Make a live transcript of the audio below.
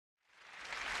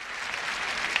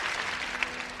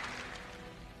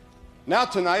Now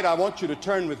tonight I want you to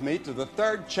turn with me to the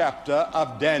 3rd chapter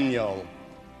of Daniel.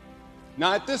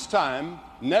 Now at this time,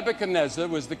 Nebuchadnezzar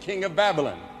was the king of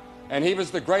Babylon, and he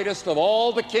was the greatest of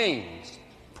all the kings,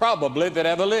 probably, that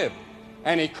ever lived.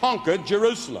 And he conquered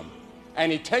Jerusalem.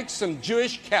 And he takes some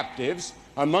Jewish captives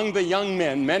among the young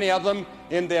men, many of them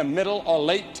in their middle or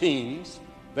late teens.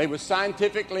 They were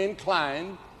scientifically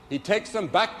inclined. He takes them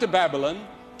back to Babylon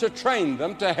to train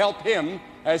them to help him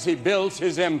as he builds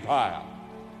his empire.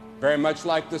 Very much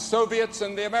like the Soviets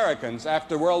and the Americans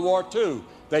after World War II.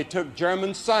 They took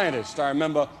German scientists. I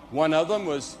remember one of them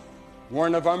was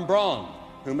Wernher von Braun,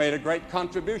 who made a great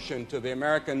contribution to the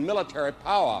American military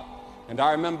power. And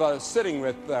I remember sitting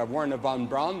with Wernher von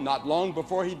Braun not long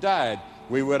before he died.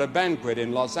 We were at a banquet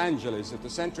in Los Angeles at the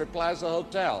Century Plaza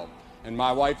Hotel. And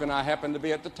my wife and I happened to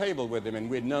be at the table with him, and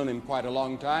we'd known him quite a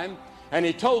long time. And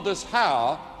he told us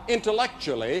how,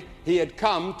 intellectually, he had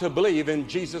come to believe in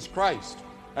Jesus Christ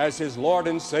as his Lord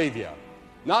and Savior.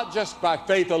 Not just by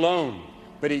faith alone,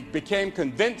 but he became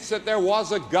convinced that there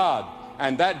was a God,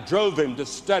 and that drove him to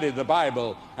study the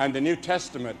Bible and the New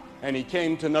Testament, and he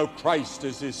came to know Christ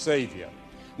as his Savior.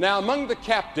 Now, among the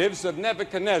captives of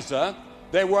Nebuchadnezzar,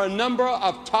 there were a number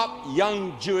of top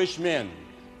young Jewish men.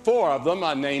 4 of them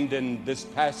are named in this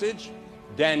passage: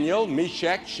 Daniel,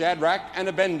 Meshach, Shadrach, and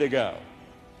Abednego.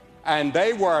 And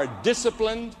they were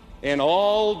disciplined in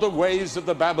all the ways of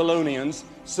the Babylonians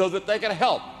so that they could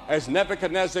help as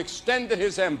Nebuchadnezzar extended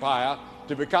his empire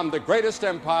to become the greatest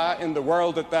empire in the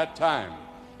world at that time.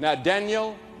 Now,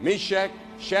 Daniel, Meshach,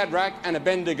 Shadrach, and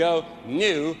Abednego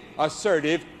knew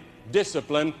assertive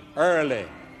discipline early.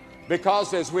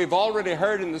 Because, as we've already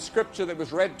heard in the scripture that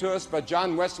was read to us by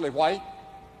John Wesley White,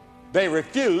 they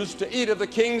refused to eat of the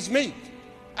king's meat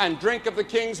and drink of the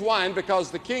king's wine because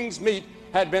the king's meat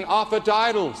had been offered to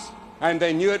idols, and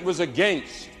they knew it was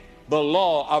against the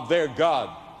law of their God.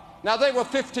 Now, they were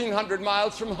 1,500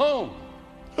 miles from home.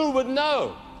 Who would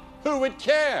know? Who would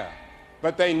care?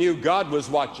 But they knew God was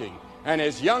watching. And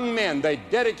as young men, they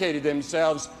dedicated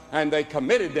themselves and they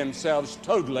committed themselves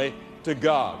totally to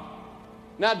God.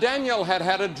 Now, Daniel had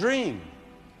had a dream.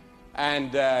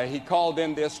 And he called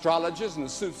in the astrologers and the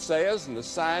soothsayers and the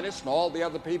scientists and all the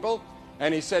other people.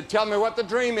 And he said, "Tell me what the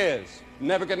dream is."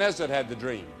 Nebuchadnezzar had the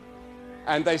dream.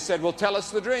 And they said, "Well, tell us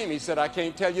the dream." He said, "I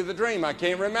can't tell you the dream. I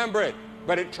can't remember it,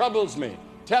 but it troubles me.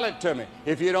 Tell it to me.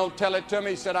 If you don't tell it to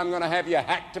me," he said, "I'm going to have you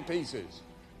hacked to pieces."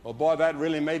 Well, boy, that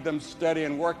really made them study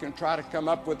and work and try to come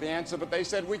up with the answer. But they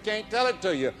said, "We can't tell it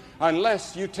to you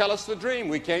unless you tell us the dream.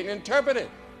 We can't interpret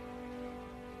it."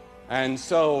 And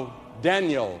so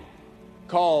Daniel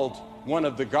called one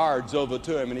of the guards over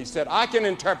to him, and he said, "I can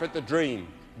interpret the dream.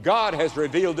 God has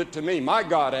revealed it to me. My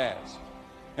God has."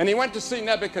 And he went to see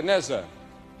Nebuchadnezzar,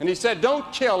 and he said,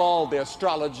 "Don't kill all the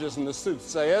astrologers and the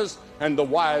soothsayers and the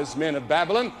wise men of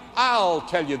Babylon. I'll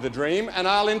tell you the dream, and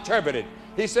I'll interpret it."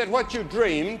 He said, "What you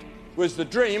dreamed was the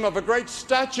dream of a great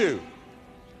statue,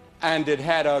 and it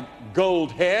had a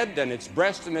gold head, and its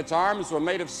breast and its arms were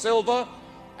made of silver,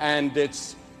 and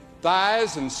its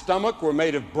thighs and stomach were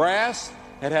made of brass.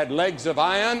 It had legs of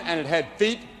iron, and it had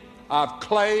feet of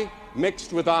clay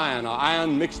mixed with iron, or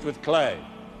iron mixed with clay."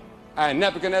 And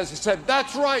Nebuchadnezzar said,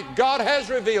 "That's right. God has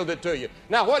revealed it to you.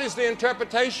 Now, what is the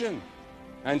interpretation?"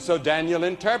 And so Daniel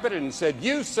interpreted and said,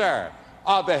 "You, sir,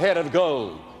 are the head of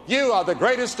gold. You are the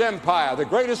greatest empire, the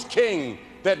greatest king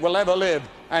that will ever live.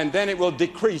 And then it will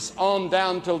decrease on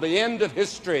down till the end of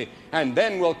history. And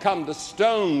then will come the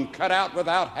stone cut out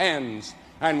without hands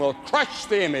and will crush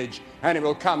the image, and it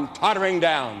will come tottering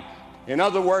down." In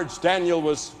other words, Daniel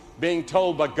was being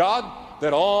told by God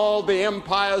that all the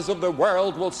empires of the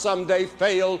world will someday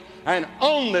fail, and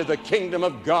only the kingdom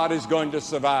of God is going to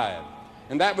survive.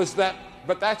 And that was that,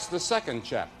 but that's the 2nd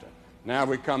chapter. Now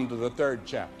we come to the 3rd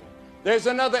chapter. There's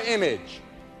another image.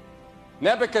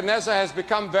 Nebuchadnezzar has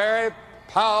become very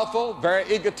powerful, very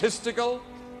egotistical,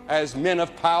 as men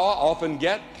of power often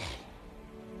get.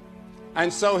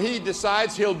 And so he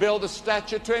decides he'll build a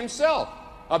statue to himself,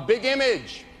 a big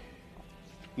image,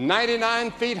 99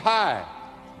 feet high,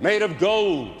 made of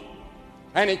gold.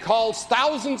 And he calls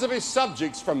thousands of his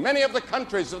subjects from many of the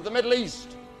countries of the Middle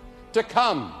East to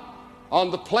come on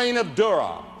the plain of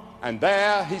Dura. And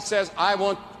there he says, "I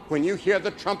want, when you hear the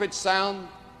trumpet sound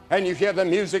and you hear the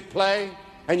music play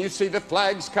and you see the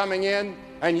flags coming in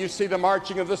and you see the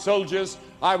marching of the soldiers,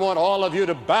 I want all of you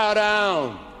to bow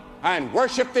down and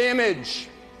worship the image.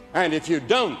 And if you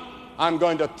don't, I'm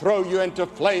going to throw you into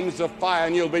flames of fire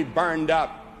and you'll be burned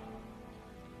up."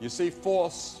 You see,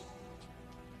 false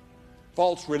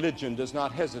religion does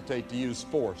not hesitate to use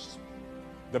force.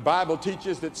 The Bible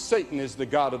teaches that Satan is the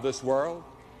god of this world.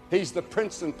 He's the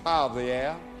prince and power of the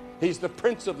air. He's the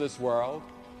prince of this world.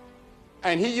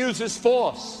 And he uses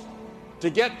force to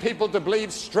get people to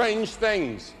believe strange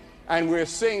things. And we're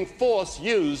seeing force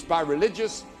used by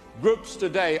religious groups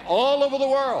today all over the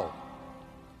world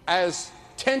as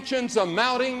tensions are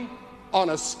mounting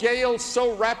on a scale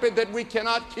so rapid that we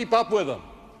cannot keep up with them.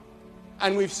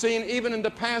 And we've seen even in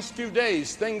the past few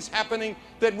days things happening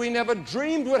that we never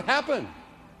dreamed would happen.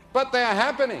 But they are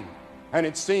happening. And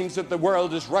it seems that the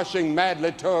world is rushing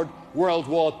madly toward World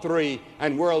War III,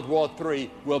 and World War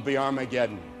III will be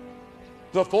Armageddon.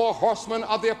 The four horsemen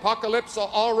of the apocalypse are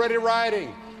already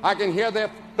riding. I can hear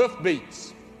their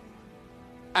hoofbeats.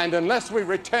 And unless we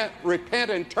repent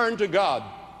and turn to God,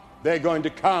 they're going to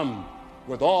come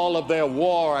with all of their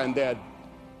war and their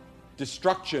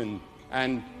destruction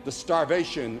and the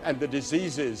starvation and the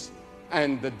diseases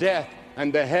and the death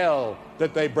and the hell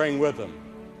that they bring with them.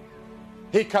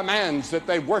 He commands that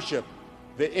they worship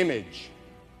the image.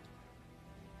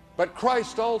 But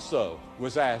Christ also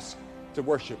was asked to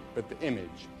worship at the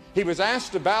image. He was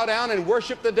asked to bow down and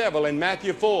worship the devil in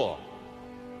Matthew 4.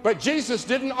 But Jesus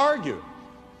didn't argue.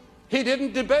 He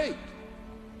didn't debate.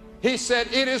 He said,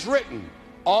 "It is written."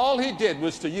 All he did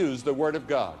was to use the Word of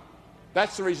God.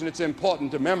 That's the reason it's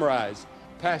important to memorize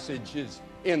passages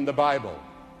in the Bible,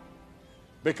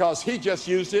 because he just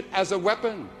used it as a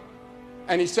weapon.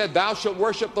 And he said, "Thou shalt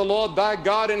worship the Lord thy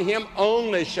God, and him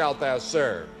only shalt thou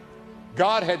serve."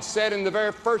 God had said in the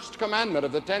very first commandment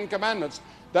of the 10 Commandments,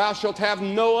 "Thou shalt have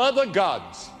no other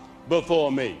gods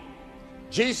before me."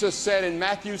 Jesus said in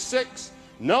Matthew 6,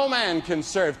 "No man can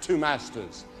serve two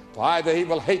masters, for either he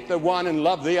will hate the one and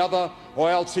love the other, or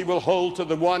else he will hold to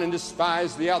the one and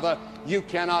despise the other." You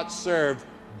cannot serve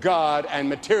God and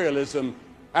materialism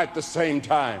at the same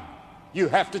time. You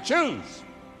have to choose.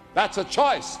 That's a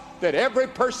choice that every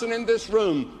person in this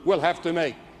room will have to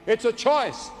make. It's a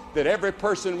choice that every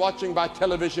person watching by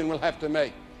television will have to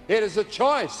make. It is a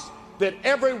choice that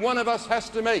every one of us has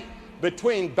to make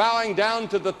between bowing down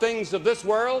to the things of this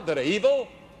world that are evil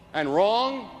and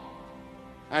wrong,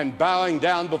 and bowing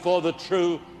down before the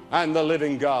true and the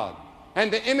living God.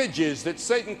 And the images that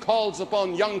Satan calls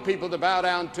upon young people to bow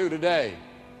down to today: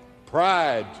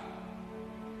 pride,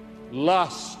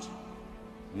 lust,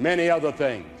 many other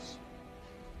things.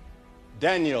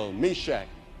 Daniel, Meshach,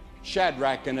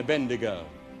 Shadrach, and Abednego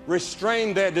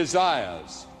restrained their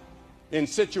desires in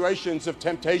situations of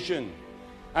temptation,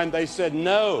 and they said,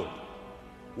 "No,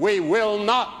 we will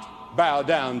not bow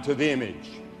down to the image."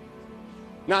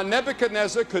 Now,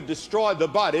 Nebuchadnezzar could destroy the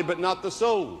body but not the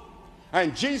soul,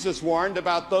 and Jesus warned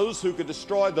about those who could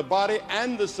destroy the body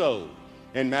and the soul.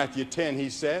 In Matthew 10 he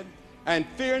said, "And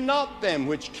fear not them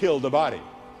which kill the body,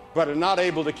 but are not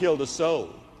able to kill the soul,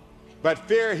 but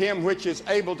fear him which is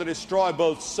able to destroy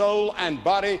both soul and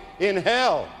body in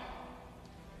hell."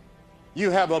 You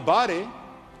have a body,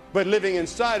 but living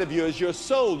inside of you is your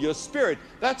soul, your spirit.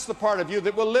 That's the part of you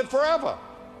that will live forever.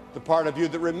 The part of you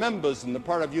that remembers, and the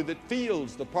part of you that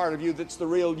feels, the part of you that's the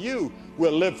real you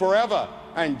will live forever.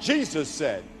 And Jesus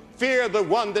said, "Fear the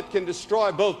one that can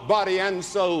destroy both body and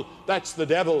soul." That's the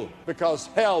devil, because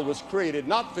hell was created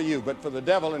not for you, but for the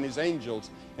devil and his angels.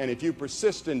 And if you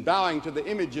persist in bowing to the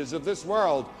images of this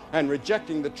world and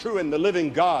rejecting the true and the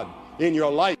living God in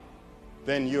your life,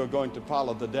 then you're going to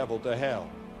follow the devil to hell.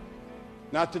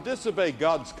 Now, to disobey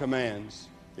God's commands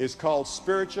is called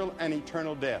spiritual and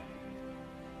eternal death.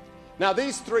 Now,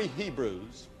 these three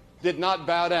Hebrews did not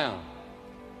bow down.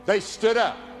 They stood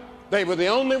up. They were the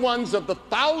only ones of the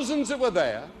thousands that were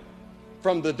there,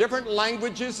 from the different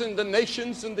languages and the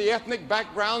nations and the ethnic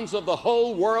backgrounds of the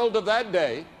whole world of that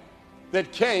day,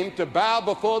 that came to bow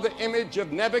before the image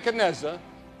of Nebuchadnezzar.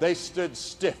 They stood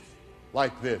stiff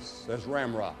like this as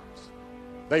ramrods.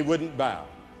 They wouldn't bow.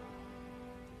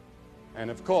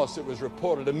 And of course, it was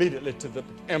reported immediately to the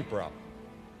emperor.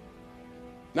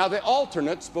 Now, the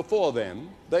alternates before them,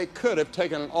 they could have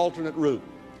taken an alternate route.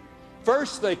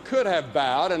 First, they could have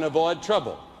bowed and avoided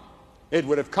trouble. It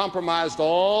would have compromised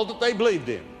all that they believed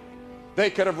in. They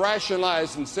could have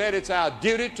rationalized and said, "It's our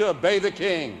duty to obey the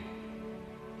king.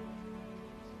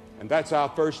 And that's our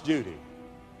first duty."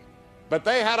 But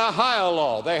they had a higher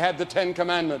law. They had the 10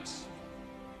 Commandments.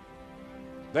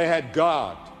 They had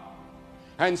God.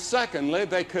 And secondly,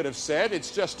 they could have said,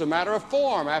 "It's just a matter of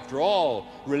form. After all,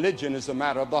 religion is a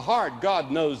matter of the heart.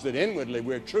 God knows that inwardly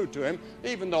we're true to him,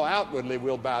 even though outwardly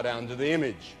we'll bow down to the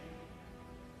image."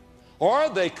 Or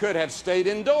they could have stayed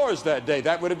indoors that day.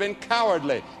 That would have been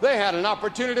cowardly. They had an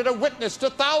opportunity to witness to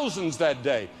thousands that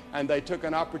day, and they took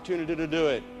an opportunity to do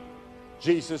it.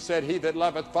 Jesus said, "He that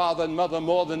loveth father and mother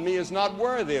more than me is not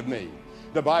worthy of me."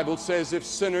 The Bible says, "If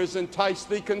sinners entice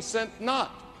thee, consent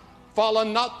not." Follow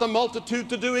not the multitude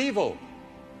to do evil.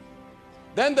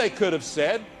 Then they could have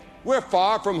said, we're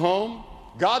far from home.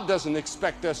 God doesn't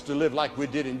expect us to live like we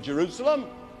did in Jerusalem.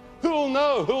 Who'll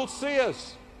know? Who'll see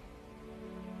us?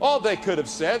 Or they could have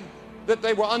said that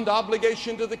they were under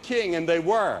obligation to the king, and they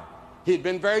were. He'd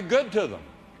been very good to them.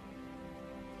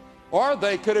 Or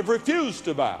they could have refused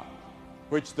to bow,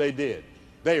 which they did.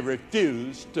 They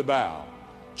refused to bow.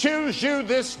 Choose you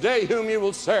this day whom you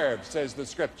will serve, says the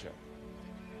scripture.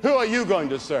 Who are you going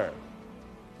to serve?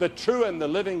 The true and the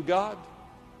living God?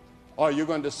 Or are you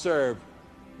going to serve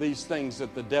these things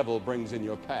that the devil brings in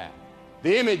your path?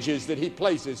 The images that he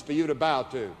places for you to bow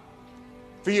to,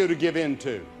 for you to give in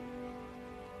to.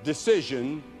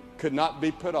 Decision could not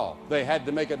be put off. They had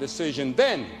to make a decision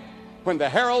then. When the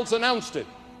heralds announced it,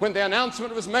 when the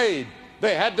announcement was made,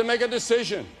 they had to make a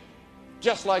decision.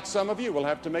 Just like some of you will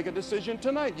have to make a decision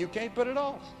tonight. You can't put it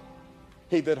off.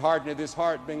 He that hardeneth his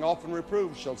heart, being often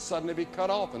reproved, shall suddenly be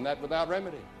cut off, and that without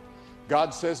remedy.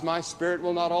 God says, my spirit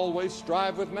will not always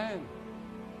strive with man.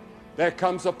 There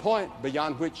comes a point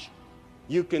beyond which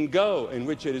you can go, in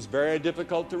which it is very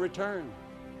difficult to return.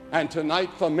 And tonight,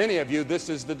 for many of you, this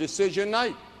is the decision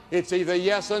night. It's either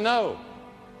yes or no.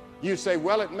 You say,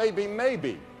 well, it may be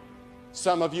maybe.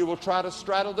 Some of you will try to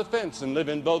straddle the fence and live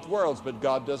in both worlds, but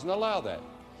God doesn't allow that.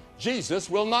 Jesus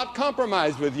will not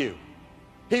compromise with you.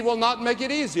 He will not make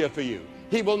it easier for you.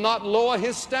 He will not lower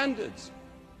his standards.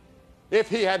 If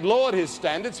he had lowered his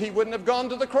standards, he wouldn't have gone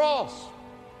to the cross.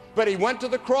 But he went to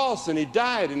the cross and he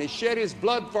died and he shed his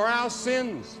blood for our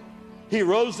sins. He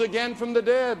rose again from the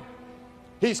dead.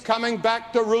 He's coming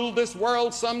back to rule this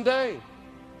world someday.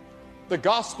 The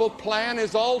gospel plan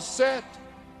is all set.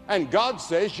 And God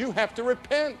says you have to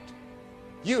repent.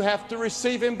 You have to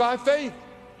receive him by faith.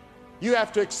 You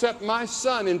have to accept my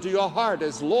Son into your heart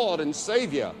as Lord and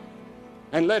Savior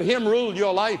and let him rule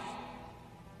your life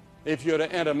if you're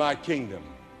to enter my kingdom.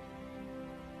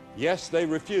 Yes, they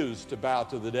refused to bow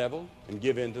to the devil and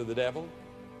give in to the devil.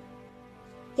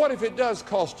 What if it does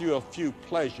cost you a few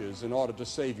pleasures in order to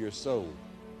save your soul?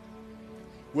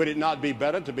 Would it not be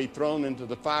better to be thrown into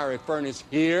the fiery furnace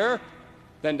here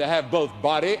than to have both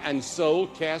body and soul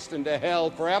cast into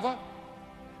hell forever?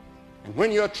 And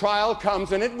when your trial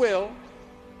comes, and it will,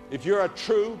 if you're a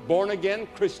true born-again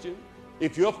Christian,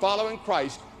 if you're following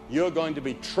Christ, you're going to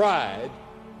be tried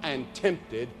and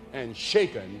tempted and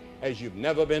shaken as you've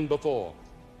never been before.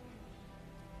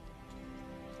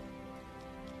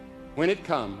 When it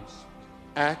comes,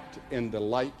 act in the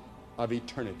light of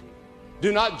eternity.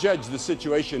 Do not judge the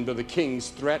situation by the king's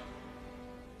threat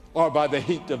or by the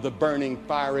heat of the burning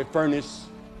fiery furnace,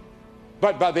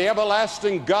 but by the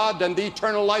everlasting God and the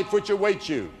eternal life which awaits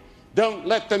you. Don't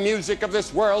let the music of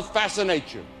this world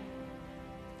fascinate you.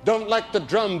 Don't let the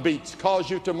drum beats cause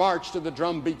you to march to the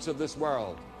drum beats of this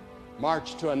world.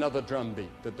 March to another drum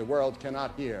beat that the world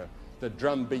cannot hear, the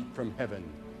drum beat from heaven.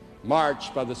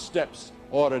 March by the steps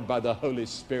ordered by the Holy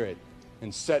Spirit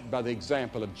and set by the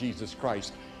example of Jesus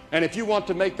Christ. And if you want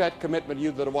to make that commitment,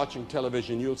 you that are watching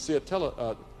television, you'll see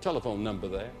a telephone number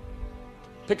there.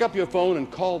 Pick up your phone and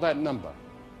call that number.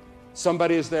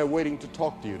 Somebody is there waiting to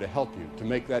talk to you, to help you, to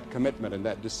make that commitment and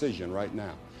that decision right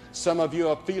now. Some of you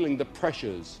are feeling the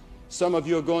pressures. Some of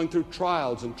you are going through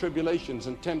trials and tribulations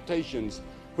and temptations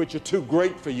which are too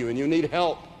great for you, and you need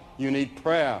help. You need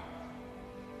prayer.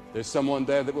 There's someone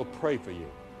there that will pray for you.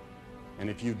 And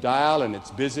if you dial and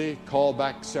it's busy, call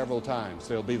back several times.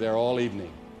 They'll be there all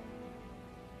evening.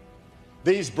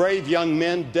 These brave young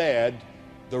men dared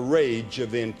the rage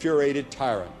of the infuriated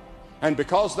tyrant. And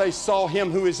because they saw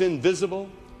him who is invisible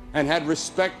and had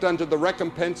respect unto the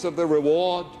recompense of the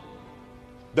reward,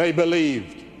 they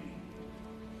believed.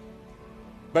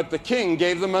 But the king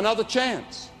gave them another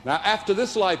chance. Now, after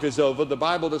this life is over, the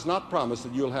Bible does not promise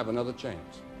that you'll have another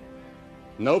chance.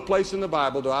 No place in the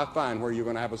Bible do I find where you're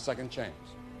going to have a second chance.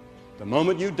 The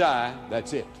moment you die,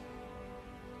 that's it.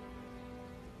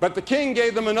 But the king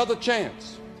gave them another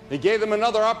chance. He gave them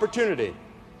another opportunity.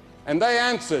 And they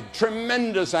answered,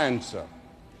 tremendous answer.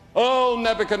 "Oh,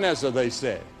 Nebuchadnezzar," they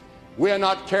said, "we are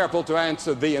not careful to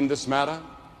answer thee in this matter.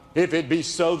 If it be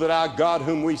so that our God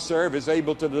whom we serve is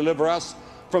able to deliver us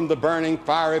from the burning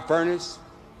fiery furnace,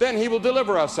 then he will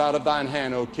deliver us out of thine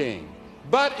hand, O king.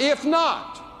 But if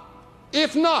not,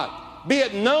 be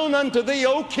it known unto thee,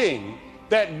 O king,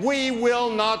 that we will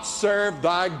not serve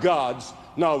thy gods,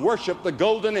 nor worship the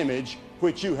golden image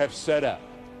which you have set up."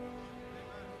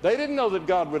 They didn't know that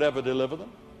God would ever deliver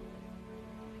them.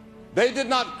 They did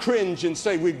not cringe and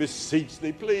say, "We beseech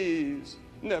thee, please,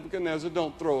 Nebuchadnezzar,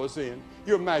 don't throw us in.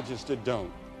 Your Majesty,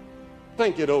 don't.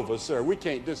 Think it over, sir. We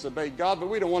can't disobey God, but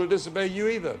we don't want to disobey you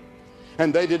either."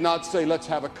 And they did not say, let's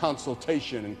have a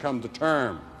consultation and come to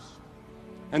terms.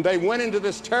 And they went into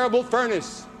this terrible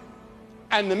furnace,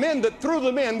 and the men that threw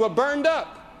them in were burned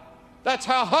up. That's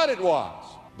how hot it was.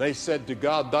 They said to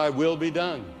God, thy will be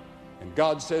done. And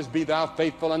God says, be thou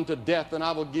faithful unto death, and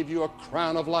I will give you a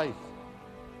crown of life.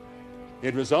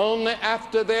 It was only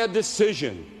after their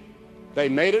decision, they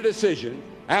made a decision.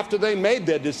 After they made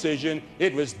their decision,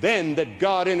 it was then that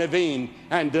God intervened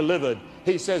and delivered.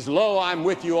 He says, lo, I'm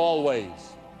with you always.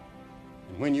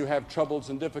 And when you have troubles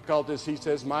and difficulties, he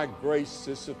says, my grace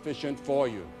is sufficient for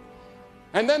you.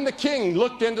 And then the king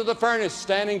looked into the furnace,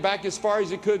 standing back as far as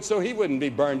he could so he wouldn't be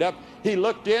burned up. He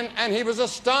looked in and he was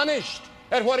astonished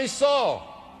at what he saw.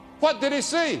 What did he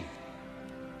see?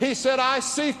 He said, I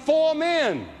see 4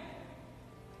 men,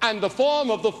 and the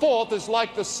form of the fourth is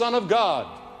like the Son of God.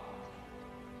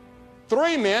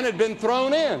 3 men had been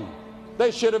thrown in.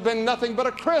 They should have been nothing but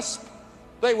a crisp.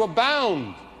 They were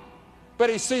bound. But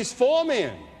he sees 4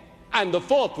 men, and the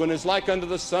fourth one is like unto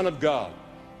the Son of God.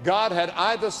 God had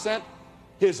either sent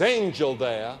his angel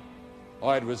there,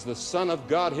 or it was the Son of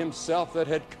God himself that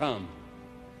had come.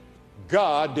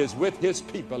 God is with his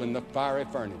people in the fiery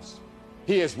furnace.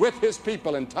 He is with his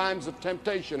people in times of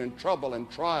temptation and trouble and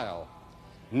trial.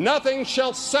 Nothing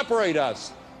shall separate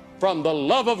us from the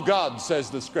love of God, says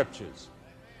the Scriptures.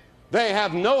 They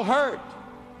have no hurt.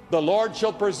 The Lord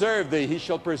shall preserve thee. He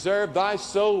shall preserve thy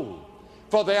soul.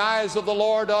 For the eyes of the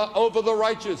Lord are over the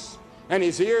righteous, and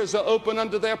his ears are open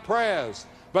unto their prayers.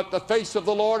 But the face of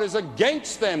the Lord is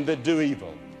against them that do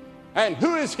evil. And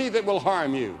who is he that will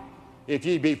harm you, if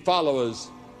ye be followers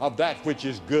of that which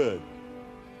is good?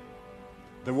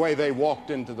 The way they walked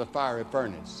into the fiery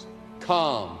furnace,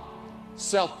 calm,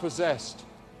 self-possessed,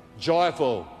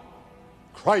 joyful.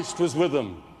 Christ was with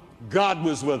them. God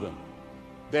was with them.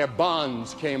 Their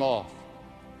bonds came off.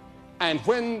 And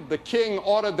when the king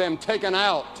ordered them taken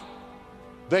out,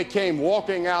 they came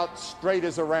walking out straight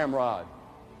as a ramrod,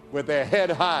 with their head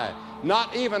high.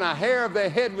 Not even a hair of their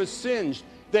head was singed.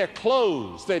 Their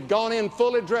clothes, they'd gone in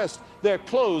fully dressed. Their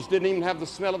clothes didn't even have the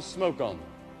smell of smoke on them.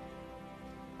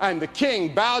 And the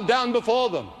king bowed down before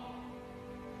them.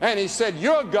 And he said,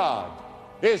 your God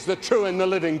is the true and the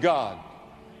living God.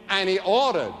 And he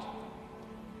ordered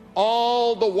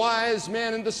all the wise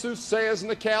men and the soothsayers and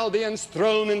the Chaldeans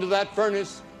thrown into that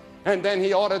furnace. And then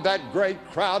he ordered that great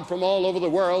crowd from all over the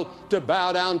world to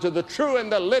bow down to the true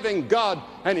and the living God.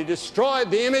 And he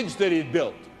destroyed the image that he'd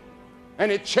built.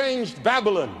 And it changed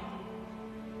Babylon,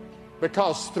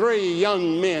 because 3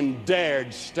 young men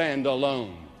dared stand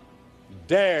alone,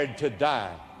 dared to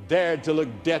die, dared to look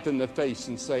death in the face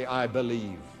and say, I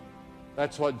believe.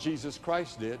 That's what Jesus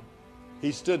Christ did.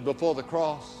 He stood before the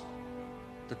cross.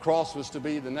 The cross was to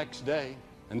be the next day.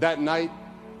 And that night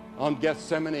on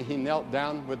Gethsemane, he knelt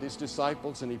down with his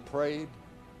disciples and he prayed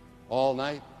all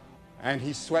night. And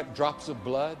he sweat drops of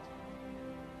blood.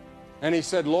 And he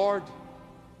said, Lord,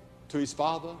 to his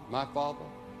Father, my Father,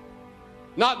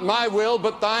 not my will,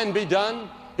 but thine be done.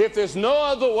 If there's no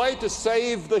other way to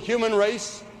save the human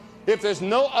race, if there's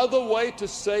no other way to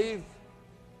save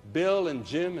Bill and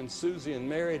Jim and Susie and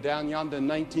Mary down yonder in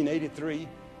 1983,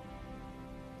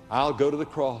 I'll go to the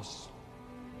cross.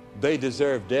 They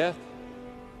deserve death.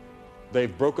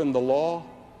 They've broken the law.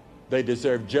 They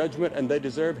deserve judgment, and they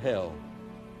deserve hell.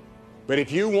 But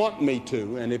if you want me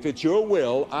to, and if it's your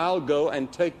will, I'll go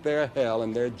and take their hell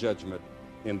and their judgment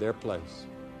in their place.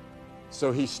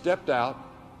 So he stepped out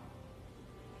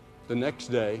the next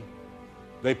day.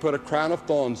 They put a crown of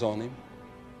thorns on him.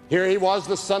 Here he was,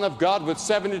 the Son of God, with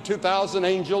 72,000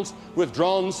 angels with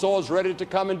drawn swords ready to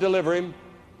come and deliver him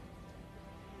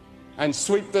and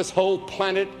sweep this whole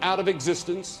planet out of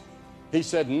existence. He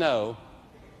said, no,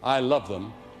 I love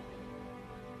them.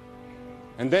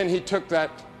 And then he took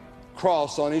that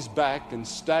cross on his back and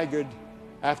staggered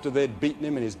after they'd beaten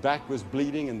him, and his back was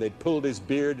bleeding, and they'd pulled his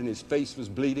beard and his face was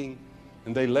bleeding,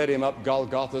 and they led him up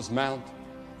Golgotha's Mount,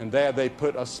 and there they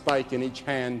put a spike in each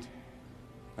hand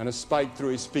and a spike through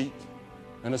his feet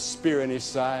and a spear in his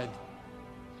side,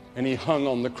 and he hung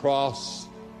on the cross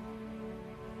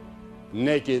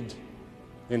naked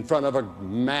in front of a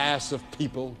mass of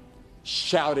people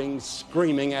shouting,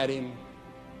 screaming at him,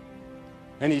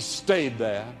 and he stayed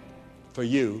there for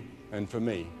you and for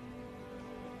me.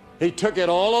 He took it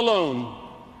all alone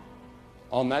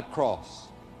on that cross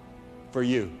for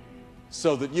you,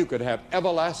 so that you could have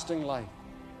everlasting life.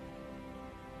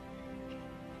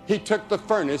 He took the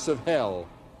furnace of hell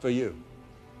for you,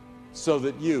 so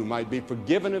that you might be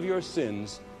forgiven of your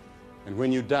sins, and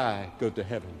when you die, go to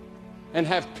heaven and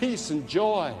have peace and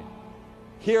joy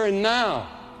here and now,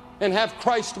 and have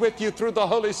Christ with you through the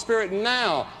Holy Spirit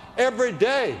now, every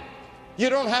day. You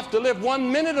don't have to live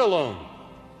 1 minute alone.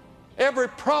 Every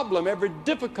problem, every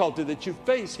difficulty that you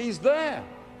face, He's there.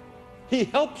 He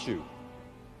helps you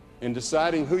in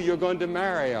deciding who you're going to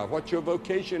marry, or what your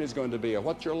vocation is going to be, or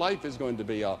what your life is going to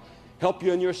be, or help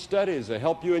you in your studies, or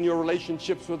help you in your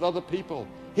relationships with other people.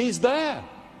 He's there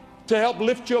to help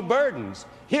lift your burdens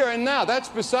here and now. That's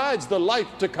besides the life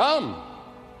to come.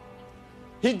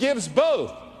 He gives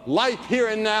both life here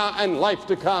and now and life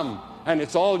to come, and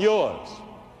it's all yours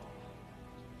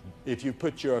if you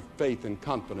put your faith and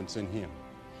confidence in Him.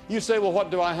 You say, well,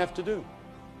 what do I have to do?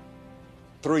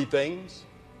 3 things.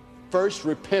 First,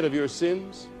 repent of your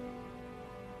sins.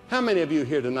 How many of you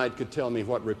here tonight could tell me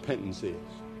what repentance is?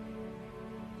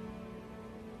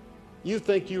 You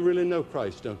think you really know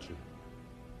Christ, don't you?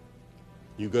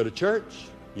 You go to church,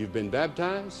 you've been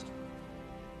baptized,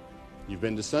 you've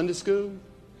been to Sunday school,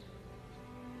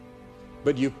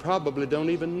 but you probably don't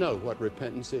even know what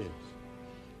repentance is.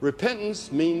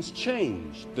 Repentance means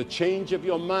change, the change of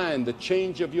your mind, the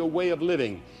change of your way of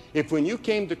living. If when you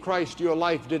came to Christ, your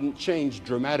life didn't change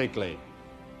dramatically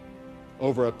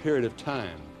over a period of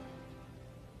time,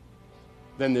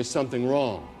 then there's something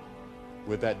wrong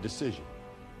with that decision.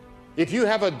 If you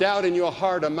have a doubt in your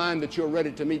heart or mind that you're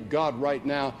ready to meet God right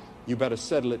now, you better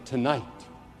settle it tonight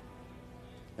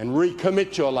and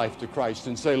recommit your life to Christ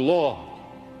and say, Lord,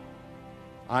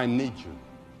 I need you.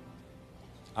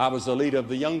 I was the leader of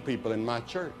the young people in my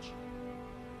church,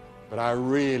 but I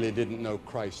really didn't know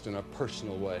Christ in a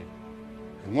personal way.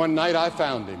 And one night I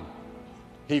found Him.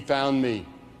 He found me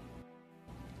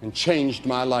and changed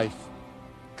my life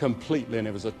completely, and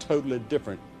it was a totally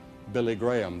different Billy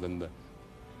Graham than the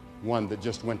one that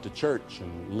just went to church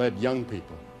and led young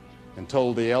people and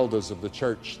told the elders of the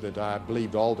church that I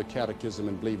believed all the catechism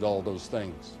and believed all those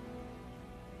things.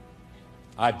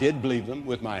 I did believe them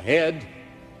with my head,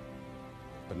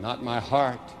 but not my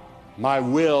heart. My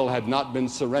will had not been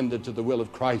surrendered to the will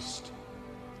of Christ.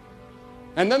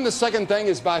 And then the second thing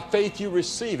is, by faith you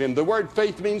receive Him. The word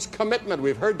faith means commitment.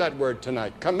 We've heard that word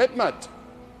tonight. Commitment.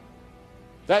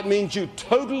 That means you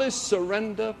totally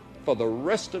surrender for the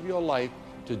rest of your life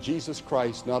to Jesus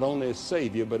Christ, not only as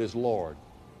Savior, but as Lord.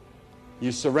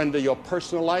 You surrender your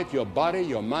personal life, your body,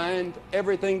 your mind,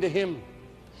 everything to Him.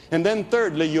 And then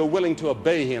thirdly, you're willing to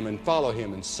obey Him and follow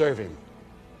Him and serve Him.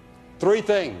 3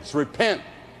 things: repent,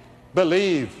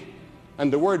 believe.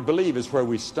 And the word believe is where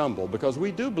we stumble, because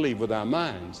we do believe with our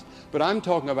minds. But I'm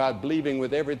talking about believing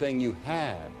with everything you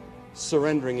have,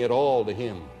 surrendering it all to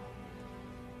Him.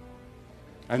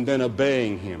 And then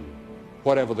obeying Him,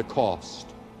 whatever the cost.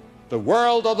 The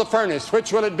world or the furnace,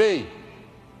 which will it be?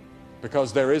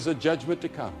 Because there is a judgment to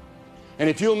come. And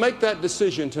if you'll make that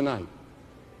decision tonight,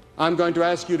 I'm going to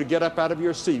ask you to get up out of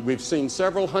your seat. We've seen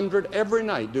several hundred every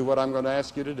night do what I'm going to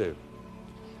ask you to do.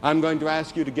 I'm going to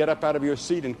ask you to get up out of your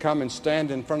seat and come and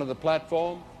stand in front of the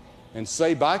platform and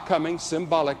say, by coming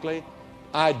symbolically,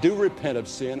 I do repent of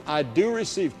sin. I do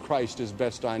receive Christ as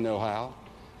best I know how.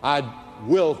 I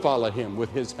will follow Him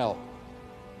with His help.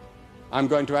 I'm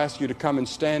going to ask you to come and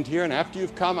stand here, and after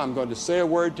you've come, I'm going to say a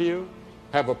word to you,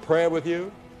 have a prayer with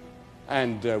you,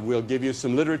 and we'll give you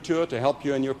some literature to help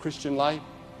you in your Christian life.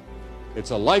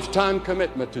 It's a lifetime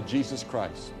commitment to Jesus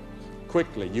Christ.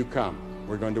 Quickly, you come.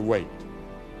 We're going to wait.